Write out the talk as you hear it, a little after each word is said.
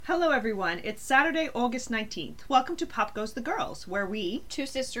Hello everyone, it's Saturday, August 19th. Welcome to Pop Goes the Girls, where we, two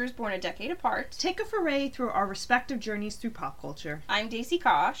sisters born a decade apart, take a foray through our respective journeys through pop culture. I'm Daisy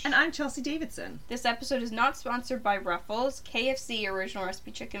Kosh. And I'm Chelsea Davidson. This episode is not sponsored by Ruffles, KFC original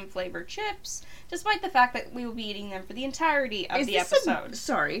recipe chicken flavored chips, despite the fact that we will be eating them for the entirety of the episode.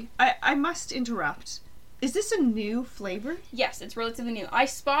 Sorry, I must interrupt. Is this a new flavor? Yes, it's relatively new. I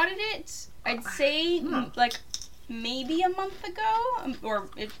spotted it, I'd say, maybe a month ago, or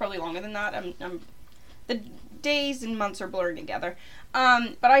it's probably longer than that. The days and months are blurring together.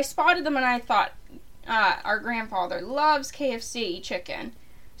 But I spotted them and I thought, our grandfather loves KFC chicken,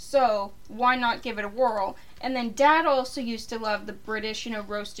 so why not give it a whirl? And then Dad also used to love the British,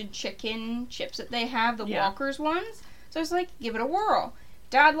 roasted chicken chips that they have, the Walker's ones. So I was like, give it a whirl.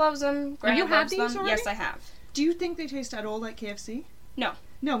 Dad loves them. Grandma Have you had loves these them. already? Yes, I have. Do you think they taste at all like KFC? No.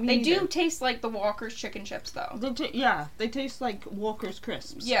 No, me They neither. do taste like the Walker's chicken chips, though. They taste like Walker's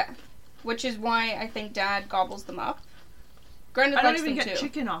crisps. Yeah, which is why I think Dad gobbles them up. Granted, I don't likes even them get too.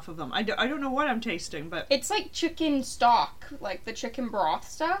 chicken off of them. I don't know what I'm tasting, but It's like chicken stock, like the chicken broth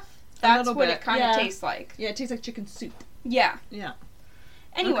stuff. That's what it kind of tastes like. yeah, it tastes like chicken soup. Yeah. Yeah.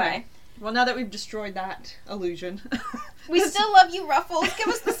 Anyway. Okay. Well, now that we've destroyed that illusion. We still love you, Ruffles. Give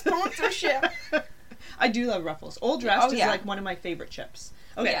us the sponsorship. I do love Ruffles. Old Dressed is yeah. like one of my favorite chips.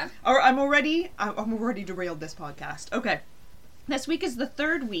 Okay. Yeah. I'm already derailed this podcast. Okay. This week is the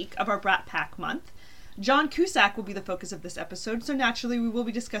third week of our Brat Pack month. John Cusack will be the focus of this episode, so naturally we will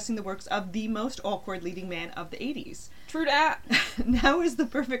be discussing the works of the most awkward leading man of the 80s. True that. Now is the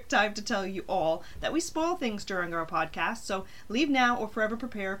perfect time to tell you all that we spoil things during our podcast, so leave now or forever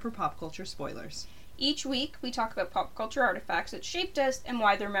prepare for pop culture spoilers. Each week, we talk about pop culture artifacts that shaped us and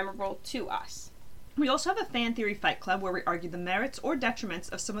why they're memorable to us. We also have a fan theory fight club where we argue the merits or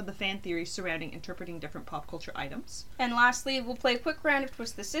detriments of some of the fan theories surrounding interpreting different pop culture items. And lastly, we'll play a quick round of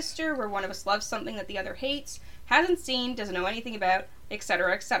Twist the Sister, where one of us loves something that the other hates, hasn't seen, doesn't know anything about,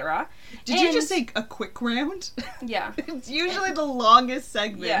 etc., etc. Did you just say a quick round? Yeah. It's usually the longest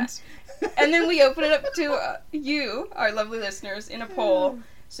segment. Yeah. And then we open it up to you, our lovely listeners, in a poll,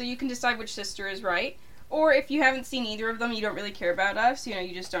 so you can decide which sister is right. Or if you haven't seen either of them, you don't really care about us,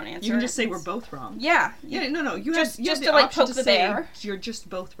 you just don't answer. You can just say we're both wrong. Yeah. Yeah, no. You just have to the like option poke to the say bear. you're just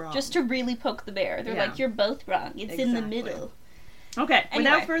both wrong. Just to really poke the bear. They're like, you're both wrong. It's in the middle. Okay,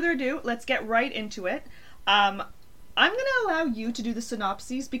 Anyway. Without further ado, let's get right into it. I'm going to allow you to do the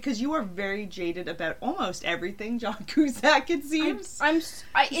synopses because you are very jaded about almost everything John Cusack, it seems.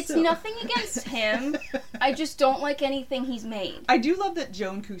 It's nothing against him. I just don't like anything he's made. I do love that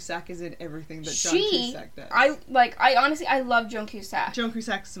Joan Cusack is in everything that John Cusack does. I love Joan Cusack. Joan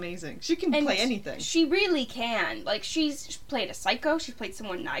Cusack's amazing. She can play anything. She really can. Like, she's played a psycho, she's played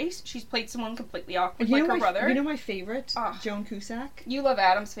someone nice, she's played someone completely awkward, like her brother. You know my favorite? Joan Cusack? You love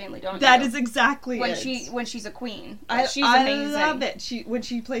Addams Family, don't you? That is exactly when it. When she's a queen. I She's amazing. love it. When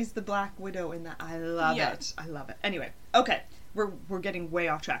she plays the Black Widow in that, I love it. I love it. Anyway, okay, we're getting way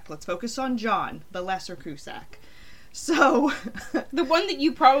off track. Let's focus on John, the lesser Cusack. So, the one that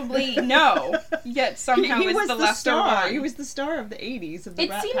you probably know, yet somehow he is was the lesser star. one. He was the star of the 80s of the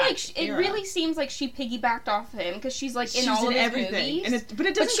Rat Pack It really seems like she piggybacked off of him because she's like in all of his everything. movies. But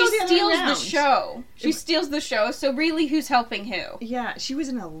it doesn't But go she the other way steals around. the show. She steals the show. So really, who's helping who? Yeah, she was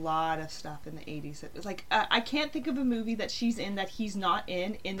in a lot of stuff in the 80s. It was like I can't think of a movie that she's in that he's not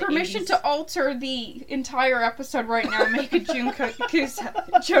in the Permission 80s. to alter the entire episode right now and make it Joan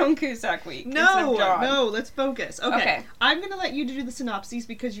Cusack week. instead of John. No, let's focus. Okay. I'm going to let you do the synopses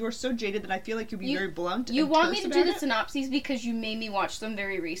because you're so jaded that I feel like you'll be very blunt. You and want me terse to do about the synopses because you made me watch them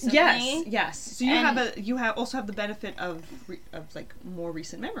very recently. Yes. So you also have the benefit of like more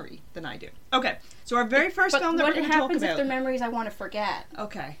recent memory than I do. Okay. So our very first film that we're going to talk about. What happens if they're memories I want to forget?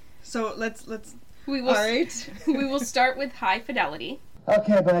 Okay. So let's. We will. All right. We will start with High Fidelity.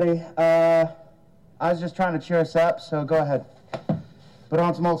 Okay, buddy. I was just trying to cheer us up, so go ahead. Put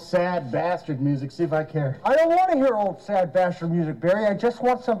on some old sad bastard music, see if I care. I don't want to hear old sad bastard music, Barry. I just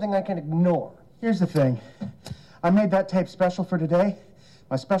want something I can ignore. Here's the thing. I made that tape special for today.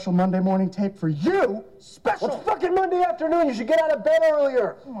 My special Monday morning tape for you. Special! It's fucking Monday afternoon. You should get out of bed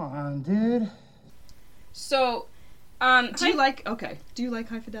earlier. Come on, dude. So, do you like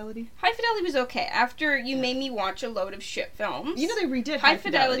High Fidelity? High Fidelity was okay. After you made me watch a load of shit films. You know they redid High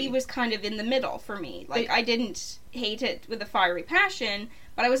Fidelity was kind of in the middle for me. Like, I didn't hate it with a fiery passion,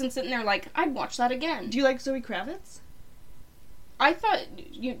 but I wasn't sitting there like, I'd watch that again. Do you like Zoe Kravitz? I thought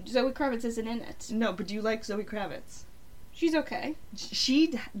Zoe Kravitz isn't in it. No, but do you like Zoe Kravitz? She's okay.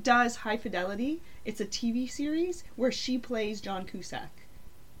 She does High Fidelity. It's a TV series where she plays John Cusack.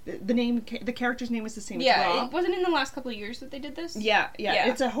 the character's name was the same as Yeah, Rob. it wasn't in the last couple of years that they did this? Yeah. Yeah.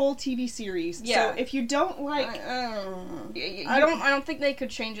 It's a whole TV series. Yeah. So if you don't like... I don't think they could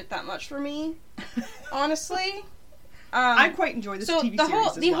change it that much for me, honestly. I quite enjoy this TV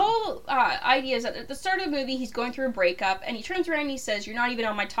series The whole idea is that at the start of the movie, he's going through a breakup, and he turns around and he says, "You're not even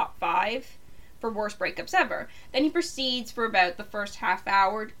on my top 5 for worst breakups ever." Then he proceeds for about the first half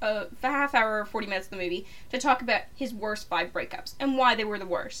hour or 40 minutes of the movie to talk about his worst 5 breakups and why they were the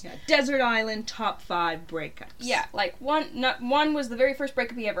worst. Yeah, Desert Island top 5 breakups. Yeah, like one was the very first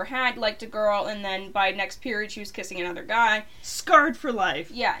breakup he ever had, liked a girl, and then by next period she was kissing another guy. Scarred for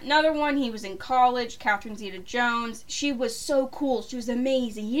life. Yeah, another one, he was in college, Catherine Zeta-Jones. She was so cool, she was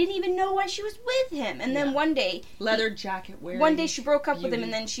amazing. He didn't even know why she was with him. And then one day... Leather jacket wearing. One day she broke up with him, beauty.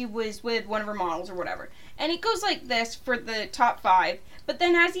 and then she was with one of her models or whatever. And it goes like this for the top 5, but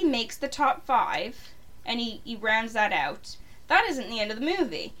then as he makes the top 5, and he rounds that out, that isn't the end of the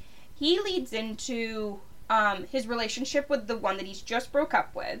movie. He leads into his relationship with the one that he's just broke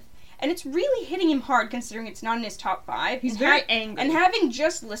up with, and it's really hitting him hard considering it's not in his top 5. He's very angry. And having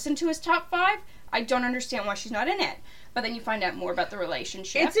just listened to his top 5, I don't understand why she's not in it. But then you find out more about the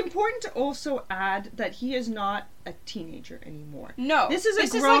relationship. It's important to also add that he is not a teenager anymore. No. This is like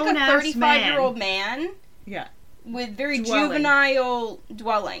a grown-ass 35-year-old man. Yeah. With very Dwelling. juvenile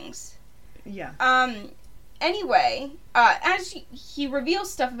dwellings. Yeah. Anyway, as he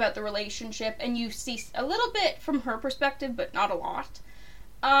reveals stuff about the relationship, and you see a little bit from her perspective, but not a lot,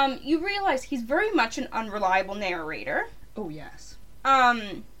 you realize he's very much an unreliable narrator. Oh, yes.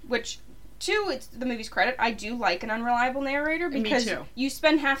 Which, to the movie's credit, I do like an unreliable narrator, because Me too. you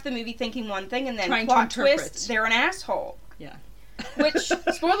spend half the movie thinking one thing, and then Trying to plot interpret. twist, they're an asshole. Yeah. Which,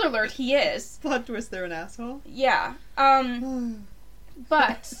 spoiler alert, he is. Plot twist, they're an asshole. Yeah.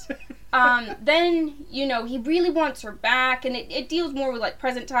 But then, he really wants her back, and it deals more with, like,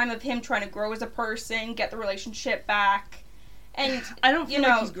 present time of him trying to grow as a person, get the relationship back, and, I don't feel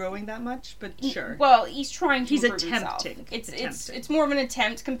like he's growing that much, but sure. Well, he's trying to He's improve attempting. himself. It's more of an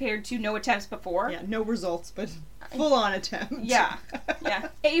attempt compared to no attempts before. Yeah, no results, but full-on attempt. Yeah.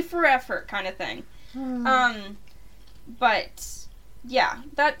 A for effort kind of thing. But, yeah,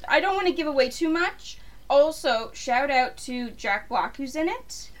 that I don't want to give away too much. Also, shout out to Jack Black, who's in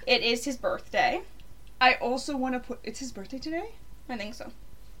it. It is his birthday. I also want to put... It's his birthday today? I think so.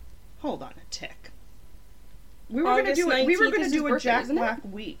 Hold on a tick. We were going to do a birthday, Jack isn't it? Black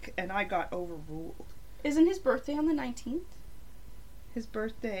week, and I got overruled. Isn't his birthday on the 19th? His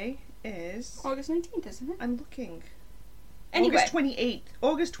birthday is... August 19th, isn't it? I'm looking. Anyway.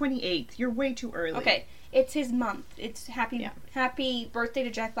 August 28th. You're way too early. Okay. It's his month. It's happy birthday to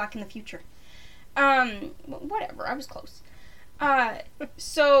Jack Black in the future. Whatever. I was close.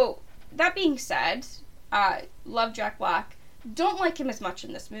 So, that being said, love Jack Black. Don't like him as much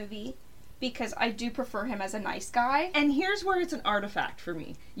in this movie, because I do prefer him as a nice guy. And here's where it's an artifact for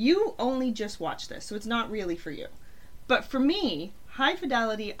me. You only just watched this, so it's not really for you. But for me, High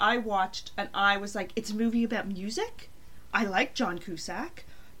Fidelity, I watched, and I was like, it's a movie about music? I like John Cusack.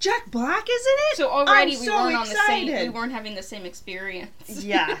 Jack Black is in it? So already I'm we so weren't excited. we weren't having the same experience.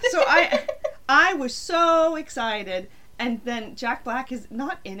 Yeah. So I was so excited. And then Jack Black is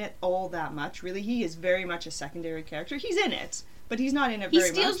not in it all that much, really. He is very much a secondary character. He's in it, but he's not in it very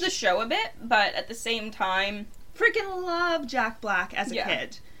much. He steals the show a bit, but at the same time... Freaking love Jack Black as a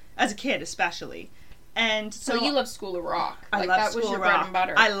kid. As a kid, especially. And so... you love School of Rock. I loved School was your of bread Rock. and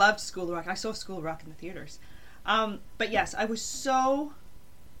butter. I loved School of Rock. I saw School of Rock in the theaters. But yes, I was so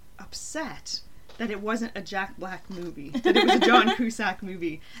upset that it wasn't a Jack Black movie. That it was a John Cusack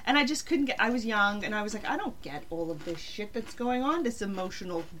movie. And I just couldn't get... I was young, and I was like, I don't get all of this shit that's going on. This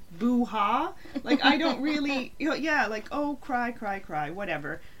emotional boo-ha. Like, I don't really... oh, cry, cry, cry.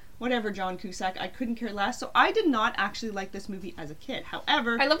 Whatever, John Cusack. I couldn't care less. So I did not actually like this movie as a kid.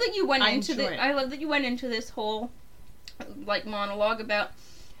 However, I love that you went I love that you went into this whole, like, monologue about...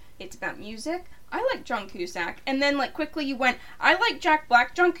 It's about music. I like John Cusack. And then, like, quickly you went, I like Jack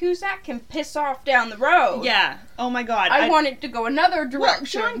Black. John Cusack can piss off down the road. Yeah. Oh my god. I wanted to go another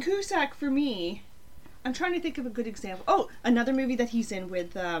direction. Well, John Cusack, for me, I'm trying to think of a good example. Oh, another movie that he's in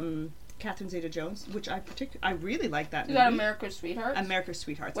with Catherine Zeta-Jones, which I really like that movie. Is that America's Sweethearts? America's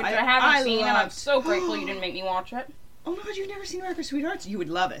Sweethearts. Which I haven't seen, and I'm so grateful you didn't make me watch it. Oh my god, you've never seen America's Sweethearts? You would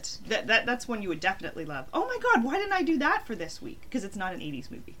love it. That's one you would definitely love. Oh my god, why didn't I do that for this week? Because it's not an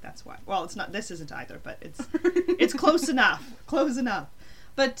 80s movie, that's why. Well, it's not, this isn't either, but it's close enough. Close enough.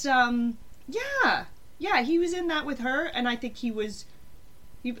 But, yeah, he was in that with her, and I think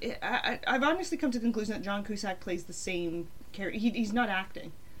I've honestly come to the conclusion that John Cusack plays the same character. He's not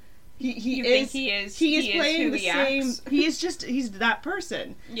acting. He is playing who the he same. acts. He's that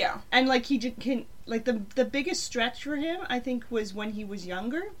person. Yeah. And like he can like the biggest stretch for him, I think, was when he was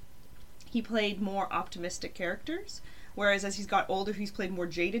younger. He played more optimistic characters, whereas as he's got older, he's played more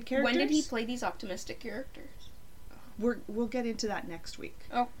jaded characters. When did he play these optimistic characters? We'll get into that next week.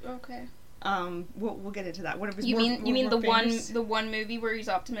 Oh, okay. We'll get into that. One of his You mean the famous... one movie where he's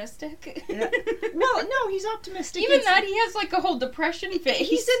optimistic? Yeah. Well, no, he's optimistic. Even that, he has like a whole depression face.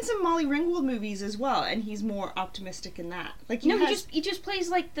 He's in some Molly Ringwald movies as well, and he's more optimistic in that. Like he just plays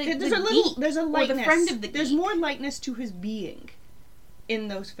like the there's a lightness. or the friend of the There's geek. more lightness to his being in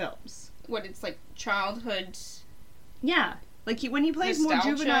those films. What, it's like childhood. Yeah. Like when he plays more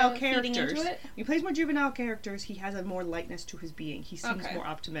Nostalgia juvenile feeding into characters, it? he plays more juvenile characters, he has a more lightness to his being. He seems Okay. more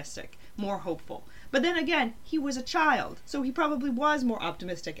optimistic, more hopeful. But then again, he was a child, so he probably was more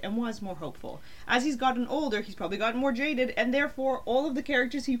optimistic and was more hopeful. As he's gotten older, he's probably gotten more jaded, and therefore all of the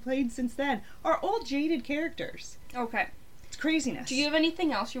characters he played since then are all jaded characters. Okay. It's craziness. Do you have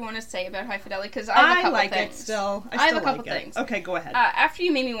anything else you want to say about High Fidelity? Because I have a couple like things. it still. I have a couple like it. things. Okay, go ahead. After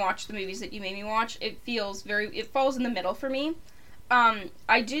you made me watch the movies that you made me watch, it falls in the middle for me.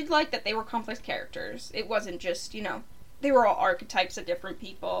 I did like that they were complex characters. It wasn't just, they were all archetypes of different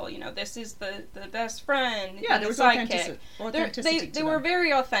people. This is the best friend. Yeah, and there was the sidekick. authenticity to They were them.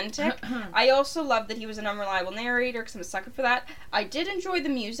 very authentic. I also loved that he was an unreliable narrator, because I'm a sucker for that. I did enjoy the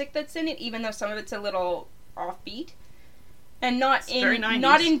music that's in it, even though some of it's a little offbeat. And not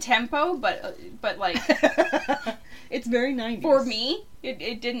in tempo, but like it's very 90s. for me,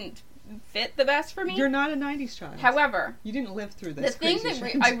 it didn't fit the best for me. You're not a 90s child. However, you didn't live through this. the thing crazy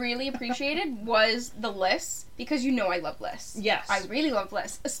that shit. I really appreciated was the lists, because I love lists. Yes. I really love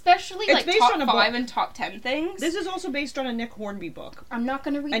lists, especially It's like based top on a 5 book. and top 10 things. This is also based on a Nick Hornby book. I'm not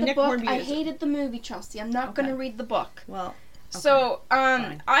going to read And the Nick book. Hornby I is- hated the movie, Chelsea. I'm not Okay. going to read the book. Well, okay. So,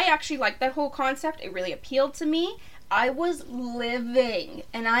 Fine. I actually liked that whole concept. It really appealed to me. I was living,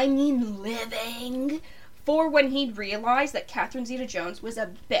 and I mean living, for when he'd realized that Catherine Zeta-Jones was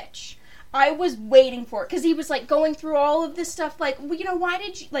a bitch. I was waiting for it, because he was, like, going through all of this stuff, like, well, why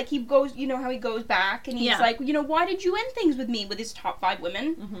did you, like, he goes, how he goes back, and he's Yeah. like, why did you end things with me, with his top 5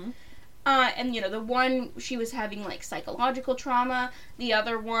 women? Mm-hmm. And, the one, she was having, like, psychological trauma. The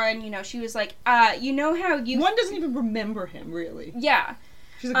other one, she was like, how you... One doesn't even remember him, really. Yeah.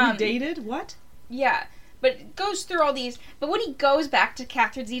 She's like, we dated? What? Yeah. But it goes through all these. But when he goes back to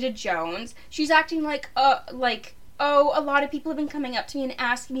Catherine Zeta-Jones, she's acting like, oh, a lot of people have been coming up to me and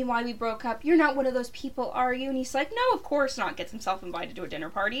asking me why we broke up. You're not one of those people, are you? And he's like, no, of course not. Gets himself invited to a dinner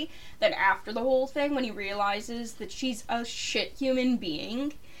party. Then after the whole thing, when he realizes that she's a shit human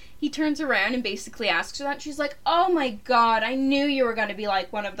being, he turns around and basically asks her that. And she's like, oh my god, I knew you were going to be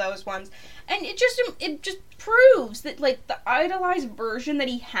like one of those ones. And it just proves that, like, the idolized version that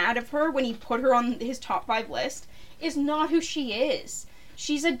he had of her when he put her on his top 5 list is not who she is.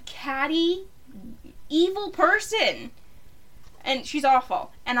 She's a catty, evil person. And she's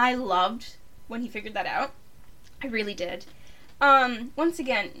awful. And I loved when he figured that out. I really did. Once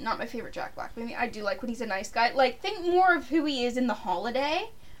again, not my favorite Jack Black movie. I do like when he's a nice guy. Like, think more of who he is in The Holiday.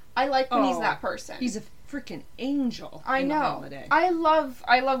 I like when he's that person. He's a freaking angel. I in The know. Holiday. I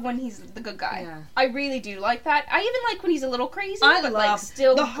love when he's the good guy. Yeah. I really do like that. I even like when he's a little crazy, but love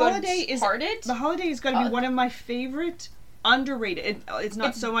still The Holiday good-hearted. The Holiday is going to be one of my favorite underrated. It's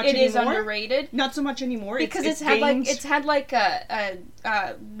not so much It anymore. is underrated. Not so much anymore Because it's had gained-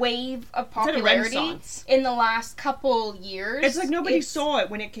 a wave of It's had a popularity renaissance. in the last couple years. It's like nobody saw it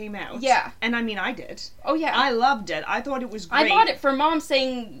when it came out. Yeah. And I mean, I did. Oh yeah, I loved it. I thought it was great. I bought it for Mom,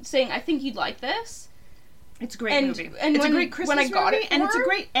 saying I think you'd like this. It's a great And- movie. and it's when- a great Christmas when I got movie, it and it's a for her-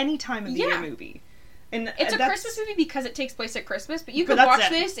 great any time of the year Yeah. movie. And It's a that's- Christmas movie because it takes place at Christmas, but you But could that's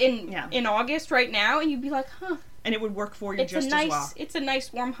watch it. this in August right now, and you'd be like, huh. and it would work for you It's just a nice, as well. it's a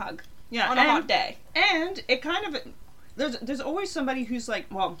nice warm hug. Yeah, on a hot day. And it kind of there's always somebody who's like,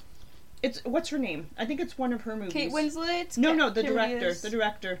 well, it's what's her name? I think it's one of her movies. Kate Winslet. No, the Here it director. is. The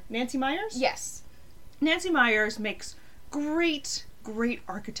director, Nancy Meyers. Yes. Nancy Meyers makes great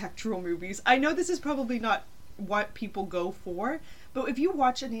architectural movies. I know this is probably not what people go for, but if you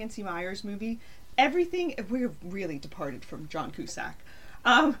watch a Nancy Meyers movie, everything we've really departed from John Cusack.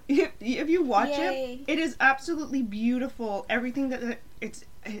 If you watch Yay. it is absolutely beautiful. Everything that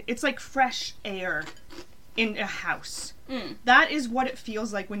it's like fresh air in a house. That is what it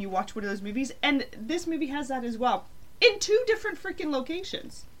feels like when you watch one of those movies, and this movie has that as well, in 2 different freaking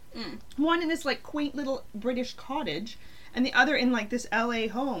locations. One in this like quaint little British cottage, and the other in like this LA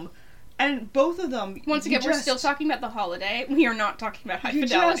home, and both of them. Once again, we're still talking about The Holiday. We are not talking about High You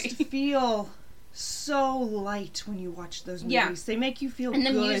Fidelity. just feel so light when you watch those movies. Yeah. They make you feel And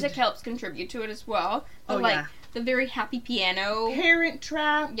the good. music helps contribute to it as well. Oh, Like, yeah. the very happy piano. Parent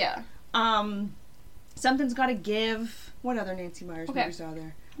Trap. Yeah. Something's Gotta Give. What other Nancy Meyers movies are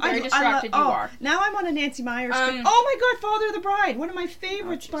there? Very distracted you are. Now I'm on a Nancy Meyers kick. Oh my god, Father of the Bride. One of my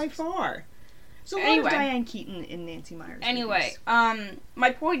favorites by far. So a lot of Diane Keaton in Nancy Meyers Anyway, movies.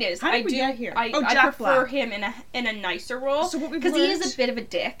 My point is, How did we get here? I Jack prefer Black. him in a nicer role. So what we've because he learned- is a bit of a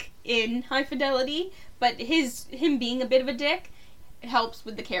dick in High Fidelity, but him being a bit of a dick helps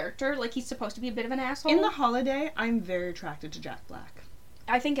with the character. Like, he's supposed to be a bit of an asshole. In The Holiday, I'm very attracted to Jack Black.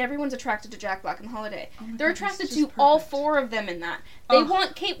 I think everyone's attracted to Jack Black in The Holiday. They're God, attracted he's to just all perfect. 4 of them in that. They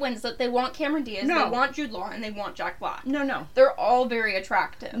want Kate Winslet, they want Cameron Diaz, No. they want Jude Law, and they want Jack Black. No. They're all very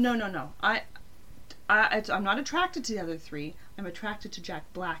attractive. No. I'm not attracted to the other 3. I'm attracted to Jack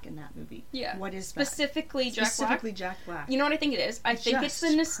Black in that movie. Yeah. What is Specifically that? Jack Specifically Black. Jack Black. You know what I think it is? I think it's the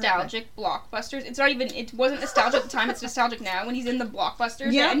Just nostalgic blockbusters. It's not even, it wasn't nostalgic at the time, it's nostalgic now when he's in the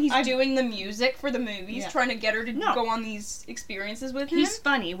blockbusters Yeah, and he's doing the music for the movies, Yeah. trying to get her to No. go on these experiences with him. He's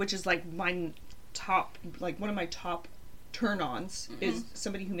funny, which is like one of my top turn-ons is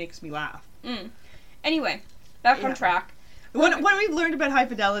somebody who makes me laugh. Anyway, back on Yeah. track. What we've learned about High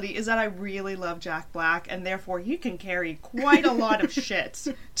Fidelity is that I really love Jack Black, and therefore he can carry quite a lot of shit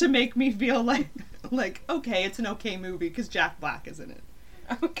to make me feel like okay, it's an okay movie because Jack Black is in it.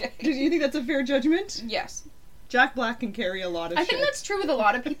 Okay. Do you think that's a fair judgment? Yes. Jack Black can carry a lot of shit. I think that's true with a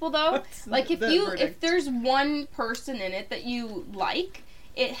lot of people though. That's Like if the verdict. if there's one person in it that you like,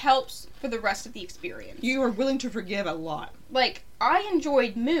 it helps for the rest of the experience. You are willing to forgive a lot. Like, I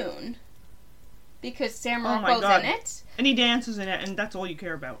enjoyed Moon because Sam Oh my Rockwell's God. in it. And he dances in it, and that's all you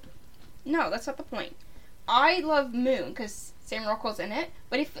care about. No, that's not the point. I love Moon because Sam Rockwell's in it.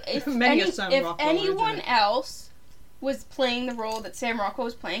 But if Many a Sam Rockwell is in anyone it. else was playing the role that Sam Rockwell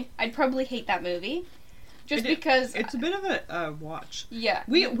was playing, I'd probably hate that movie. Just because it's a bit of a watch. Yeah.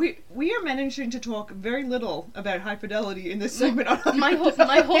 We are managing to talk very little about High Fidelity in this segment. my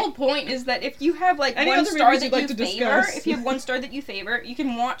whole point is that if you have like Any one other star movies that you'd like you to favor, discuss? if you have one star that you favor, you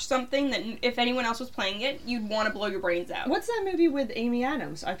can watch something that if anyone else was playing it, you'd want to blow your brains out. What's that movie with Amy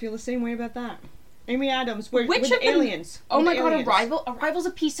Adams? I feel the same way about that. Amy Adams, with Which the of them- aliens. Oh With my the god, aliens. Arrival! Arrival's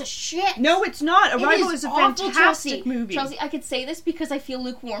a piece of shit. No, it's not. It Arrival is a awful, fantastic Chelsea. movie. Chelsea, I could say this because I feel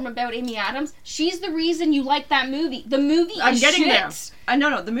lukewarm about Amy Adams. She's the reason you like that movie. The movie I'm is getting shit. there.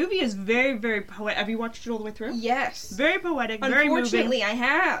 No. The movie is very, very poetic. Have you watched it all the way through? Yes. Very poetic, very moving. Unfortunately, I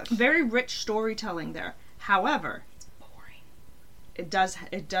have. Very rich storytelling there. However, Boring. it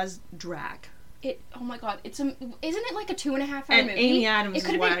does drag. Oh my god, isn't it like a 2.5 hour And movie? Amy Adams It is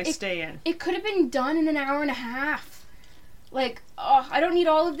could've why been- I stay in. It could have been done in an hour and a half. Like, I don't need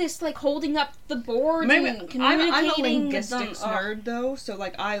all of this, like, holding up the boards Maybe and I'm communicating a with linguistics them. nerd though, so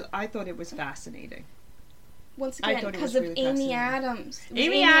like I thought it was fascinating. Once I again, thought it because was of really Amy fascinating. Adams. It was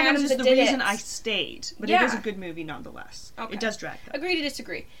Amy Adams is that the did reason it. I stayed, but Yeah. it is a good movie nonetheless. Okay. It does drag though. Agree to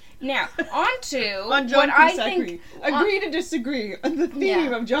disagree. Now, on to On John what I Cusack. think... Agree to disagree on the theme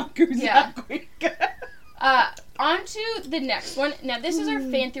Yeah. of John Cusack. Yeah. Week. On to the next one. Now, this is our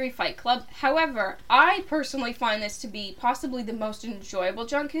Fan Theory Fight Club. However, I personally find this to be possibly the most enjoyable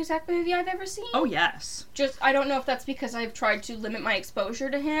John Cusack movie I've ever seen. Oh yes. I don't know if that's because I've tried to limit my exposure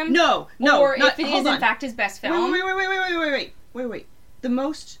to him. No. Or not, if it is, hold in on. fact, his best film. Wait. The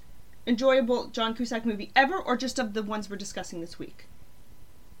most enjoyable John Cusack movie ever, or just of the ones we're discussing this week?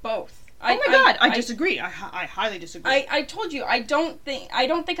 Both. Oh my god, I disagree. I highly disagree. I told you I don't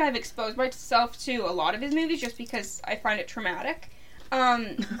think I've exposed myself to a lot of his movies just because I find it traumatic.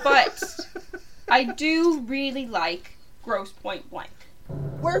 But I do really like Grosse Point Blank.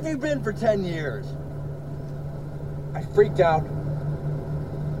 Where have you been for 10 years? I freaked out,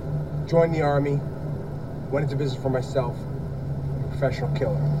 joined the army, went into business for myself. I'm a professional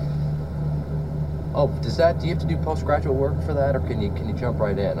killer. Oh, do you have to do postgraduate work for that, or can you jump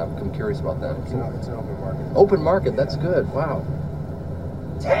right in? I'm curious about that. It's an open market. Open market, that's good. Wow.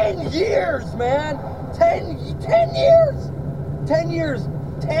 10 years, man! 10 years! 10 years!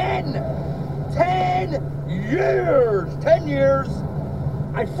 10 years! 10 years!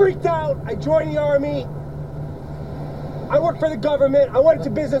 I freaked out, I joined the army. I worked for the government, I went into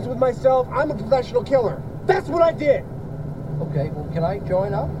business with myself. I'm a professional killer. That's what I did! Okay, well, can I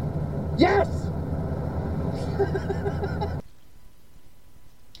join up? Yes!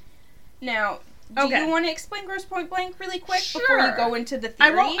 Now, do Okay. you want to explain Grosse Point Blank really quick before Sure. you go into the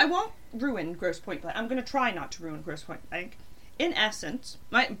theory? I won't ruin Grosse Point Blank. I'm going to try not to ruin Grosse Point Blank. In essence,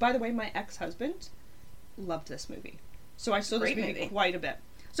 by the way, my ex-husband loved this movie. So I saw this Great movie movie. quite a bit.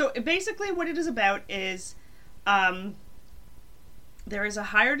 So basically what it is about is there is a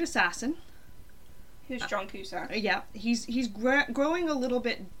hired assassin Who's John Cusack? Yeah, he's growing a little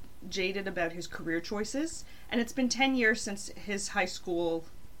bit jaded about his career choices, and it's been 10 years since his high school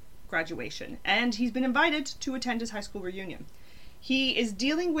graduation, and he's been invited to attend his high school reunion. He is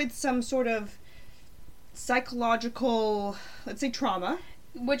dealing with some sort of psychological, let's say, trauma.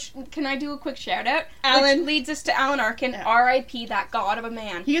 Which, can I do a quick shout out? Alan. Which leads us to Alan Arkin, R.I.P. that god of a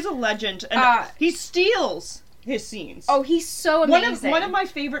man. He is a legend, and he steals his scenes. Oh, he's so amazing. One of my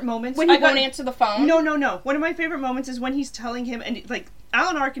favorite moments... When he won't answer the phone? No. One of my favorite moments is when he's telling him, and like,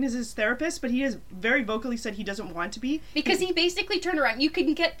 Alan Arkin is his therapist, but he has very vocally said he doesn't want to be. Because he basically turned around. You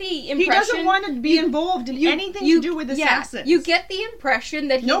can get the impression... He doesn't want to be involved in anything to do with assassins. You get the impression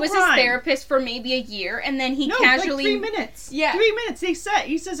that he was his therapist for maybe a year, and then he casually... like 3 minutes. Yeah. 3 minutes. He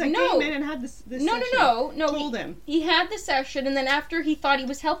says, I came in and had this session. No. Told him. He had the session, and then after he thought he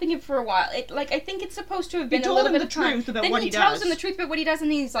was helping him for a while, I think it's supposed to have been a little bit of time. He told him the truth about then what he does. Then he tells him the truth about what he does,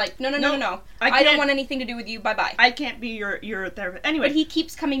 and he's like, no. I don't want anything to do with you. Bye-bye. I can't be your therapist. Anyway. But he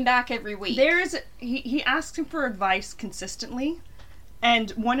keeps coming back every week. He asks him for advice consistently, and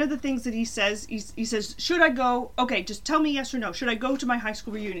one of the things that he says, he says, should I go? Okay, just tell me yes or no. Should I go to my high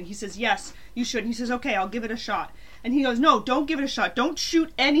school reunion? He says, yes, you should. And he says, okay, I'll give it a shot. And he goes, no, don't give it a shot. Don't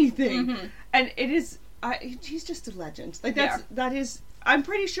shoot anything. Mm-hmm. And it is, he's just a legend. Like, that is, I'm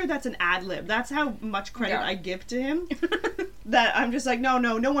pretty sure that's an ad-lib. That's how much credit I give to him. That I'm just like, no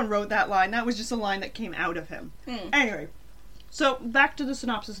one wrote that line. That was just a line that came out of him. Anyway. So, back to the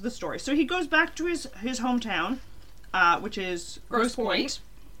synopsis of the story. So, he goes back to his hometown, which is Grosse Pointe.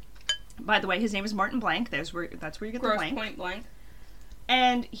 By the way, his name is Martin Blank. That's where you get the blank. Grosse Pointe Blank.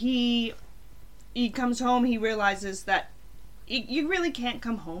 And he comes home, he realizes that you really can't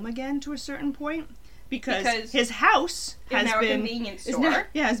come home again to a certain point. Because his house has now been... a convenience store.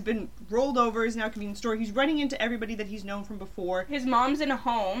 has been rolled over, is now a convenience store. He's running into everybody that he's known from before. His mom's in a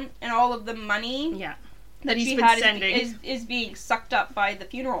home, and all of the money... Yeah. That he's she been had sending is being sucked up by the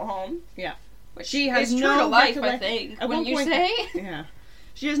funeral home. Yeah. Which she has is no true to life, I think. Wouldn't you say? Yeah.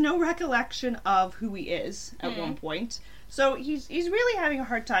 She has no recollection of who he is at one point. So he's really having a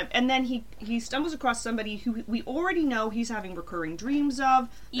hard time. And then he stumbles across somebody who we already know he's having recurring dreams of.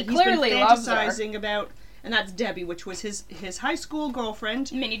 He clearly loves her. He's been fantasizing about. And that's Debbie, which was his high school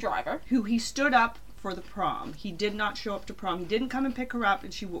girlfriend. Minnie Driver. Who he stood up for the prom. He did not show up to prom. He didn't come and pick her up,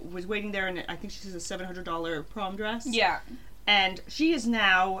 and she was waiting there, and I think she has a $700 prom dress. Yeah. And she is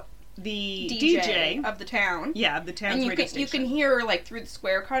now the DJ of the town. Yeah, of the town's radio station. You can hear her, like, through the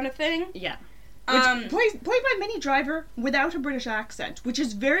square kind of thing. Yeah. Which, played by Minnie Driver without a British accent, which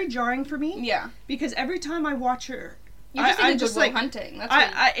is very jarring for me. Yeah. Because every time I watch her... You're just like Hunting.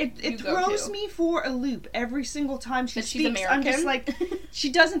 That's it throws me for a loop every single time she speaks. She's American? I'm just like, she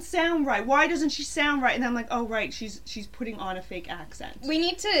doesn't sound right. Why doesn't she sound right? And I'm like, oh right, she's putting on a fake accent. We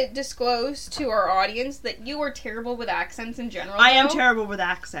need to disclose to our audience that you are terrible with accents in general. I am terrible with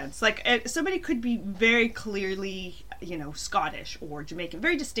accents. Like somebody could be very clearly, Scottish or Jamaican,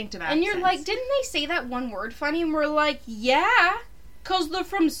 very distinctive accents. And you're like, didn't they say that one word funny? And we're like, yeah. 'Cause they're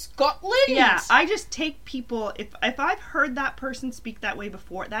from Scotland? Yeah, I just take people, if I've heard that person speak that way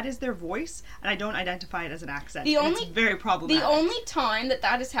before, that is their voice, and I don't identify it as an accent. It's very problematic. The only time that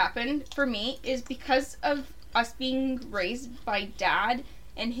has happened for me is because of us being raised by Dad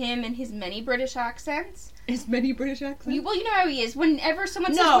and him and his many British accents. His many British accents? Well, you know how he is. Whenever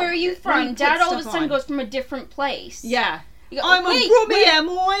someone says, where are you from? Dad all of a sudden goes from a different place. Yeah. You go, I'm a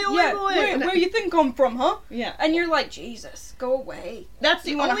Brummie, where you think I'm from, huh? Yeah. And you're like, Jesus, go away. That's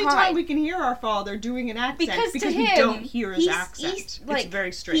the only time we can hear our father doing an accent because to him, we don't hear his accent. It's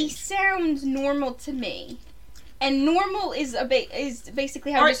very strange. He sounds normal to me. And normal is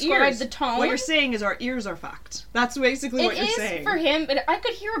basically how to describe the tone. What you're saying is our ears are fucked. That's basically what you're saying. It is for him, but I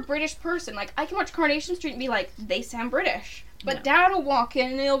could hear a British person. Like, I can watch Coronation Street and be like, they sound British. But Dad will walk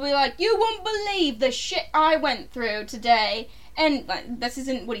in and he'll be like, you won't believe the shit I went through today. And this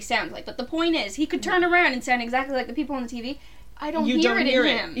isn't what he sounds like. But the point is, he could turn around and sound exactly like the people on the TV. I don't hear it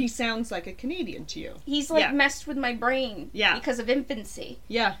in him. He sounds like a Canadian to you. He's like messed with my brain because of infancy.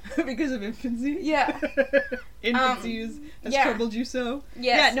 Yeah, because of infancy? Yeah. Infancy has troubled you so?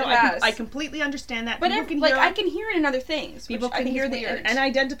 Yes, no, I completely understand that. But I can hear it in other things. People can hear and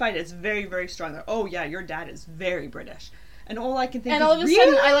identify it as very, very strong. Like, oh yeah, your dad is very British. And all I can think and is, all of a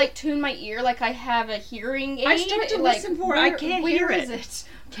sudden, I tune my ear like I have a hearing aid. I start to listen for it. I can't hear it. Where is it?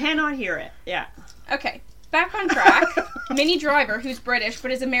 Cannot hear it. Yeah. Okay. Back on track. Minnie Driver, who's British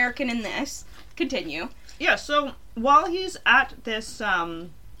but is American in this. Continue. Yeah, so while he's at this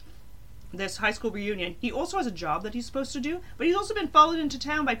this high school reunion, he also has a job that he's supposed to do, but he's also been followed into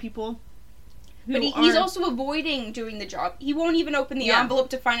town by people But he's also avoiding doing the job. He won't even open the envelope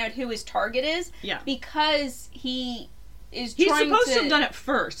to find out who his target is. Yeah. Because he's supposed to have done it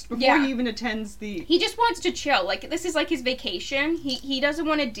first before he even attends the... He just wants to chill. Like, this is like his vacation. He doesn't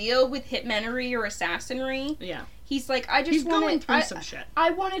want to deal with hitmanery or assassinry. Yeah. He's like, I just want to... He's going through some shit.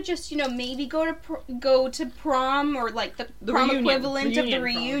 I want to just, maybe go to prom or, like, the prom reunion. Equivalent of the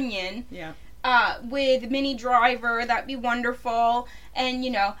reunion. Yeah. With Minnie Driver. That'd be wonderful. And,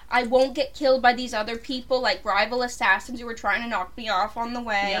 I won't get killed by these other people, like rival assassins who were trying to knock me off on the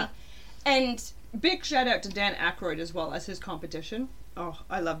way. Yeah. And... Big shout out to Dan Aykroyd as well as his competition. Oh,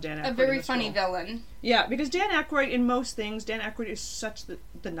 I love Dan Aykroyd. A very funny villain. Yeah, because Dan Aykroyd, in most things, Dan Aykroyd is such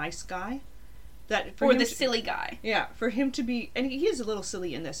the nice guy. Or the silly guy. Yeah, for him to be... And he is a little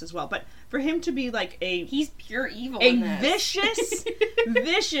silly in this as well, but for him to be like a... He's pure evil in this.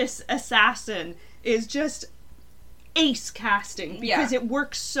 vicious assassin is just ace casting because it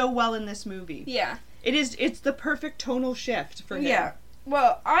works so well in this movie. Yeah. It's the perfect tonal shift for him. Yeah.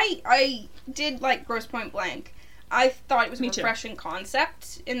 Well, I did like Grosse Pointe Blank. I thought it was a refreshing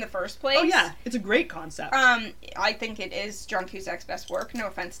concept in the first place. Oh yeah, it's a great concept. I think it is John Cusack's best work. No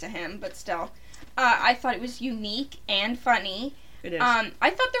offense to him, but still. I thought it was unique and funny. It is. I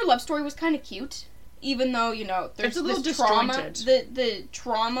thought their love story was kind of cute, even though, there's it's a little this trauma. disjointed. The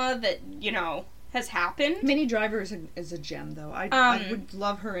trauma that, has happened. Minnie Driver is a gem, though. I would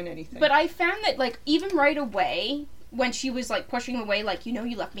love her in anything. But I found that, like, even right away... When she was, like, pushing him away, like,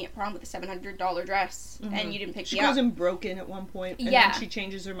 you left me at prom with a $700 dress, and you didn't pick me up. She calls him broken at one point, and then she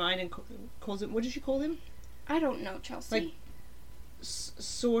changes her mind and calls him... What did she call him? I don't know, Chelsea. Like,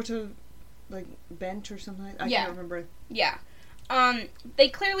 sort of, like, bent or something like that. I can't remember. Yeah. They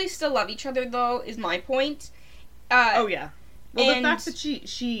clearly still love each other, though, is my point. Oh, yeah. Well, the fact that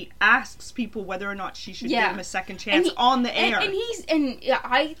she asks people whether or not she should give him a second chance on the air. And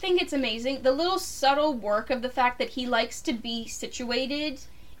I think it's amazing. The little subtle work of the fact that he likes to be situated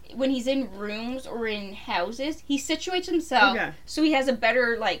when he's in rooms or in houses. He situates himself so he has a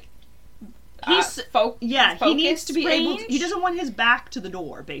better, like, he needs to be able to, he doesn't want his back to the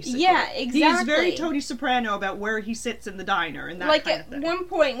door, basically. Yeah, exactly. He's very Tony Soprano about where he sits in the diner and that like kind of thing. Like, at one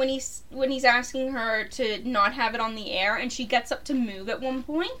point, when he's asking her to not have it on the air, and she gets up to move at one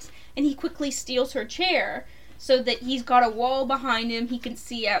point, and he quickly steals her chair, so that he's got a wall behind him, he can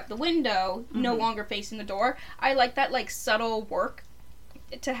see out the window, no longer facing the door. I like that, like, subtle work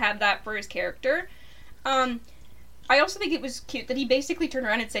to have that for his character. I also think it was cute that he basically turned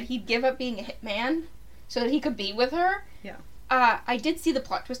around and said he'd give up being a hitman so that he could be with her. Yeah. I did see the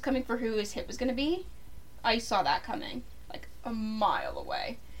plot twist coming for who his hit was going to be. I saw that coming, like, a mile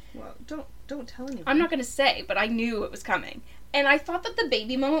away. Well, don't tell anyone. I'm not going to say, but I knew it was coming. And I thought that the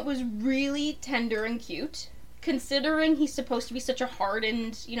baby moment was really tender and cute, considering he's supposed to be such a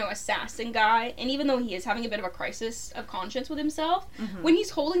hardened, assassin guy. And even though he is having a bit of a crisis of conscience with himself, when he's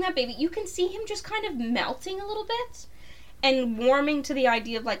holding that baby, you can see him just kind of melting a little bit and warming to the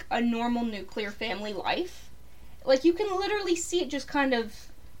idea of, like, a normal nuclear family life. Like, you can literally see it just kind of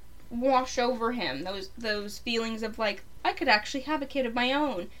wash over him, those feelings of, like, I could actually have a kid of my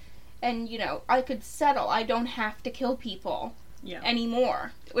own. And, I could settle. I don't have to kill people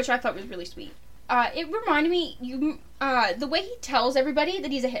anymore, which I thought was really sweet. It reminded me, the way he tells everybody that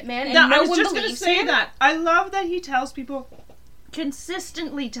he's a hitman, and no one believes him. I was just going to say that. I love that he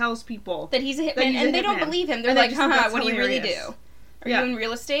consistently tells people that he's a hitman, and they don't believe him. They're like, haha, what do you really do? Are you in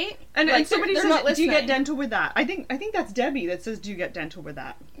real estate? And, like, somebody says, do you get dental with that? I think that's Debbie that says, do you get dental with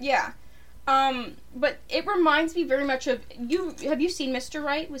that? Yeah. But it reminds me very much of, have you seen Mr.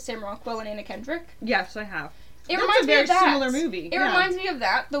 Right with Sam Rockwell and Anna Kendrick? Yes, I have. It reminds me of that. Similar movie. It reminds me of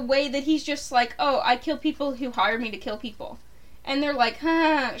that. The way that he's just like, oh, I kill people who hire me to kill people. And they're like,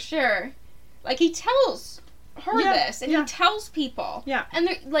 sure. Like, he tells her this, and he tells people. Yeah. And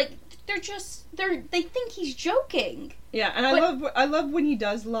they think he's joking. Yeah, and I love when he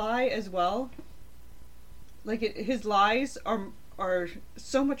does lie as well. Like, his lies are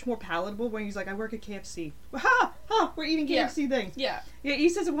so much more palatable when he's like, I work at KFC. We're eating KFC things. Yeah. Yeah, he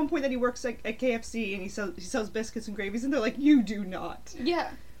says at one point that he works at KFC and he sells biscuits and gravies, and they're like, you do not.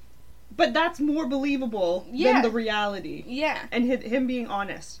 Yeah. But that's more believable than the reality. Yeah. And him being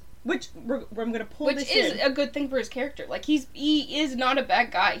honest. Which, I'm going to pull this in. Which is a good thing for his character. Like, he is not a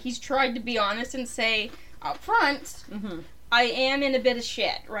bad guy. He's tried to be honest and say, up front, I am in a bit of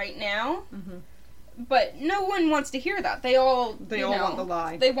shit right now. But no one wants to hear that. They all want the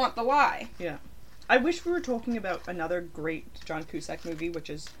lie. They want the lie. Yeah. I wish we were talking about another great John Cusack movie, which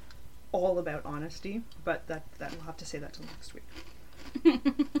is all about honesty, but that we'll have to say that till next week.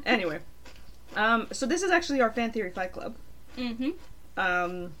 Anyway, so this is actually our Fan Theory Fight Club.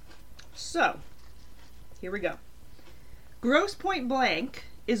 Mm-hmm. So Here we go. Gross Point Blank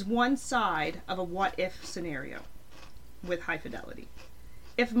is one side of a what-if scenario with High Fidelity.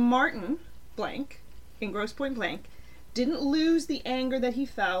 If Martin Blank, in Gross Point Blank, didn't lose the anger that he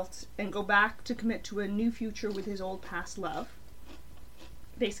felt and go back to commit to a new future with his old past love,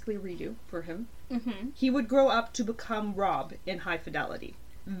 basically a redo for him, he would grow up to become Rob in High Fidelity.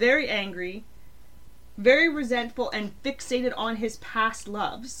 Very angry, very resentful, and fixated on his past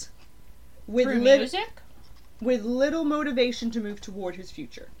loves. With Through music? With little motivation to move toward his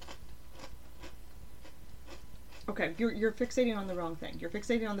future. Okay, you're fixating on the wrong thing. You're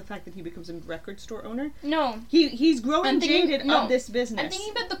fixating on the fact that he becomes a record store owner. No. He's growing jaded of this business. I'm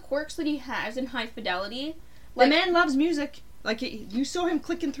thinking about the quirks that he has in High Fidelity. The man loves music. Like, you saw him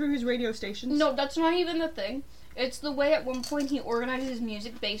clicking through his radio stations. No, that's not even the thing. It's the way at one point he organizes his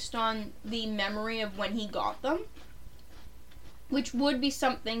music based on the memory of when he got them. Which would be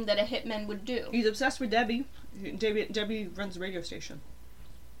something that a hitman would do. He's obsessed with Debbie. Debbie runs the radio station.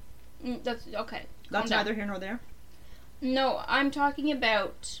 That's okay. That's neither here nor there. No, I'm talking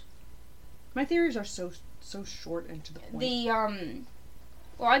about... My theories are so short and to the point.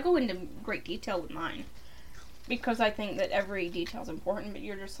 Well, I go into great detail with mine. Because I think that every detail is important, but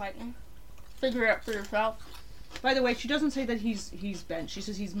you're just like, figure it out for yourself. By the way, she doesn't say that he's bent. She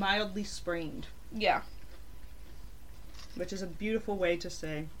says he's mildly sprained. Yeah. Which is a beautiful way to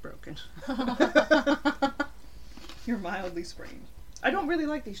say broken. You're mildly sprained. I don't really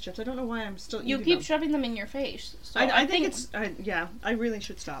like these chips. I don't know why I'm still eating them. You keep shoving them in your face. So I think it's... yeah, I really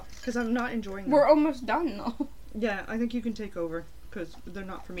should stop. Because I'm not enjoying them. We're almost done, though. Yeah, I think you can take over. Because they're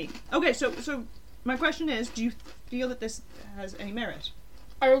not for me. Okay, so my question is, do you feel that this has any merit?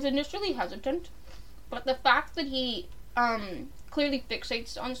 I was initially hesitant. But the fact that he clearly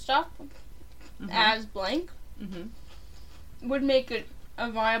fixates on stuff as blank would make it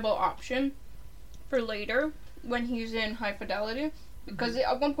a viable option for later when he's in High Fidelity. Because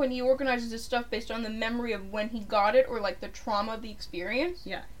at one point he organizes his stuff based on the memory of when he got it or like the trauma of the experience.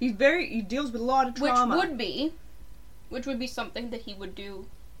 Yeah. He deals with a lot of trauma. Which would be something that he would do.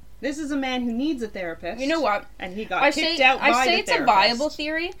 This is a man who needs a therapist. You know what? And he got kicked out by the therapist. I say it's a viable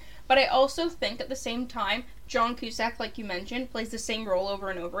theory, but I also think at the same time, John Cusack, like you mentioned, plays the same role over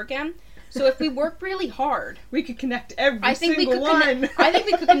and over again. So if we work really hard, we could connect every single one. I think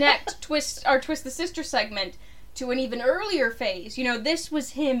we could connect Twist the Sister segment to an even earlier phase. You know, this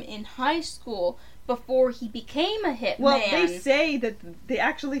was him in high school before he became a hitman. Well, they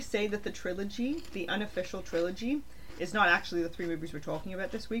actually say that the trilogy, the unofficial trilogy, is not actually the three movies we're talking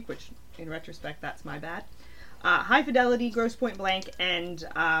about this week, which in retrospect, that's my bad. High Fidelity, Gross Point Blank, and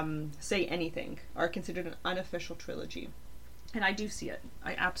Say Anything are considered an unofficial trilogy. And I do see it.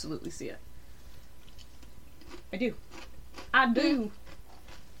 I absolutely see it. I do.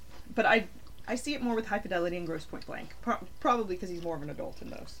 But I see it more with High Fidelity and Gross Point Blank. Probably because he's more of an adult in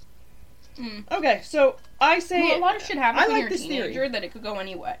those. Okay, so I say... Well, a lot of shit happens when you're a teenager theory. That it could go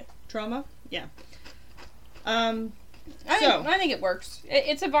any way. Trauma? Yeah. I think it works.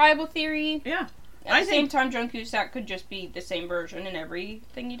 It's a viable theory. Yeah. At the same time, John Cusack could just be the same version in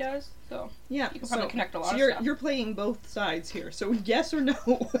everything he does. So yeah, you can probably connect a lot of stuff. You're playing both sides here. So yes or no?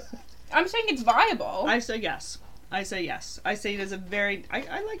 I'm saying it's viable. I say yes. I say it is a very...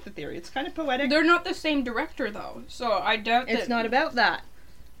 I like the theory. It's kind of poetic. They're not the same director, though. So I doubt that... It's not about that.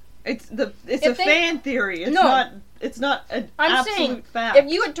 It's a fan theory. It's not an absolute fact. If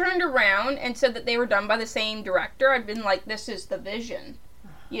you had turned around and said that they were done by the same director, I'd been like, this is the vision.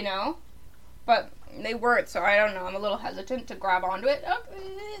 You know? But they weren't, so I don't know. I'm a little hesitant to grab onto it. Oh,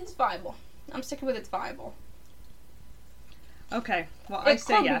 it's viable. I'm sticking with it's viable. Okay. Well, I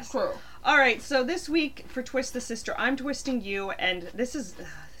say yes. True. Alright, so this week for Twist the Sister, I'm twisting you, and this is...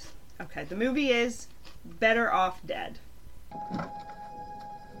 okay, the movie is Better Off Dead.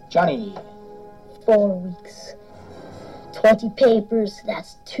 Johnny. 4 weeks. 20 papers,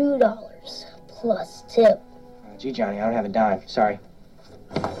 that's $2. Plus tip. Gee, Johnny, I don't have a dime. Sorry.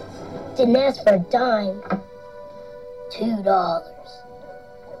 Didn't ask for a dime. $2.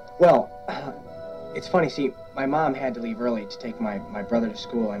 Well, it's funny, see, my mom had to leave early to take my brother to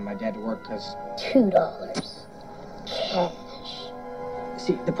school and my dad to work because... $2. Cash.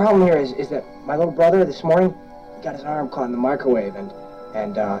 See, the problem here is that my little brother this morning got his arm caught in the microwave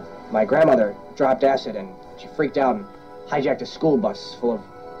and my grandmother dropped acid and she freaked out and hijacked a school bus full of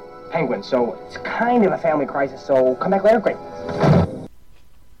penguins. So it's kind of a family crisis, so come back later, great.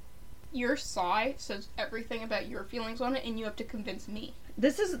 Your sigh says everything about your feelings on it, and you have to convince me.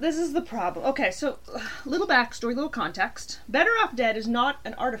 This is the problem. Okay, so little backstory, little context. Better Off Dead is not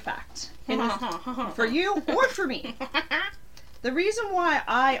an artifact for you or for me. The reason why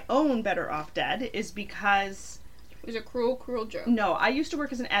I own Better Off Dead is because... It was a cruel, cruel joke. No, I used to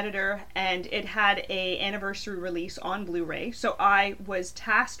work as an editor, and it had a anniversary release on Blu-ray, so I was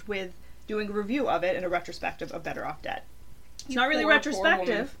tasked with doing a review of it and a retrospective of Better Off Dead. It's not really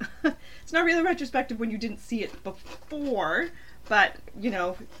retrospective. It's not really retrospective when you didn't see it before, but, you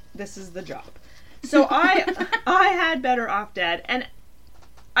know, this is the job. So I had Better Off Dead, and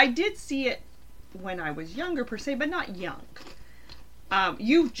I did see it when I was younger, per se, but not young.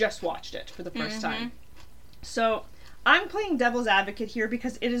 You just watched it for the first time. So I'm playing devil's advocate here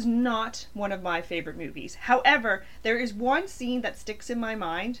because it is not one of my favorite movies. However, there is one scene that sticks in my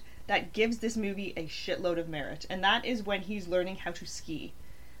mind that gives this movie a shitload of merit, and that is when he's learning how to ski.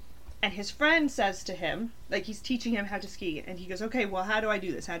 And his friend says to him, like, he's teaching him how to ski, and he goes, okay, well, how do I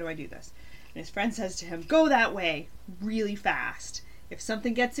do this? How do I do this? And his friend says to him, go that way, really fast. If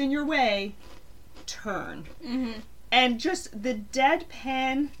something gets in your way, turn. And just the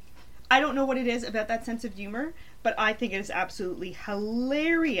deadpan, I don't know what it is about that sense of humor, but I think it is absolutely